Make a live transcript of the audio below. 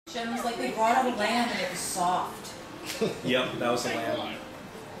It was like they brought out a lamb and it was soft. Yep, that was the lamb.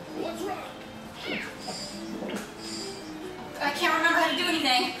 I can't remember how to do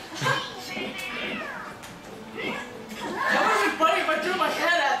anything. That wasn't funny if I threw my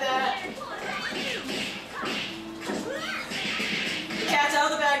head at that. The cat's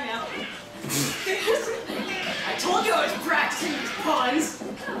out of the bag now. I told you I was practicing these puns.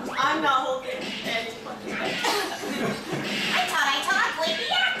 I'm not holding any punches back. I taught Blake the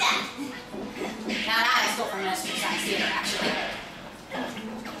actor. Now that I stole from Mystery Science Theater, actually.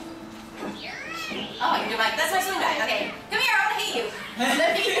 Oh, I can do that's my swing bag. Okay, come here, I want to hit you.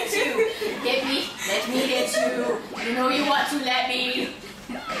 Let me hit you. Hit me. Let me hit you. You know you want to let me.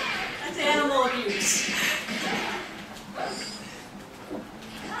 That's animal abuse.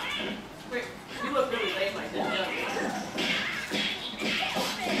 Wait, you look really lame like that, don't you?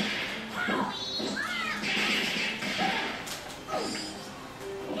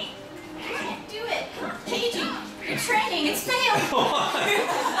 Do it. Cagey, you're training. It's failed. I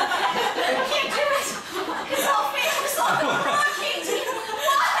can't do it. It's all failed. It's all wrong, Cagey.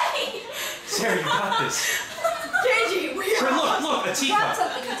 Why? Sarah, you got this. Cagey, we're Sarah, look, a teacup. Drop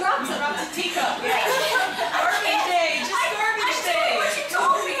something. You dropped something. Dropped a teacup. I can't. Just garbage I day. what you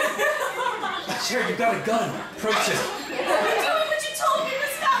told me. Sarah, you got a gun. Pro tip. I'm doing what you told me, but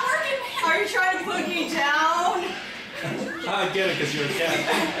it's not working, man. Are you trying to put me down? I get it, because you're a cat.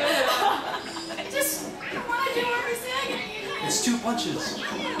 I just want to do everything. It's 2 punches.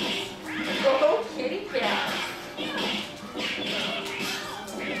 Go, kitty cat.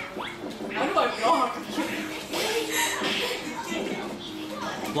 How do I block?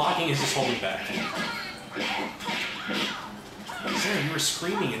 Blocking is just holding back. Sarah, you were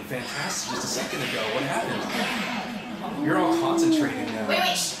screaming in Fantastic just a second ago. What happened? You're all concentrating now. Wait.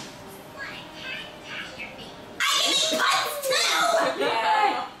 I can eat puns too!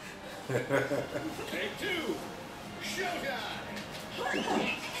 Yeah. Take 2. Showtime.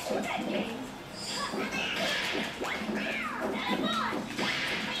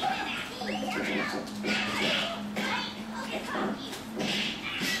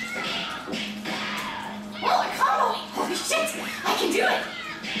 Whoa, a combo! Holy shit! I can do it!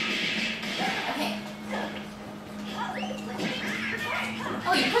 Okay.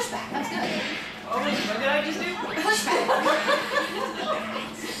 Oh, you push back. That's good. Oh, wait, what did I just do? Push back.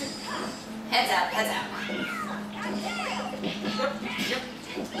 Heads out, heads out. Yep.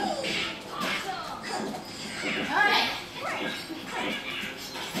 Alright.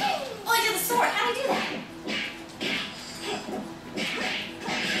 Oh, I did the sword. How did I do that?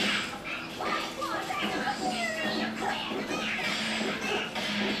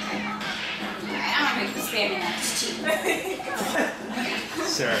 Alright, I'm gonna make this spamming that. It's cheap.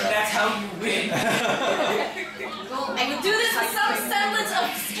 Sarah. That's how you win. I will do this with some semblance of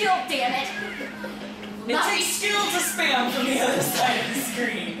skill, damn it. It takes skill to spam from the other side of the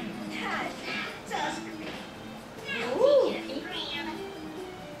screen.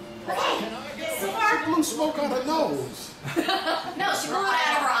 Okay, so far. She blew smoke out her nose. No, she blew it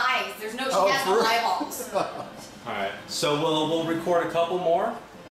out of her eyes. There's no, she has no eyeballs. Alright, so we'll record a couple more.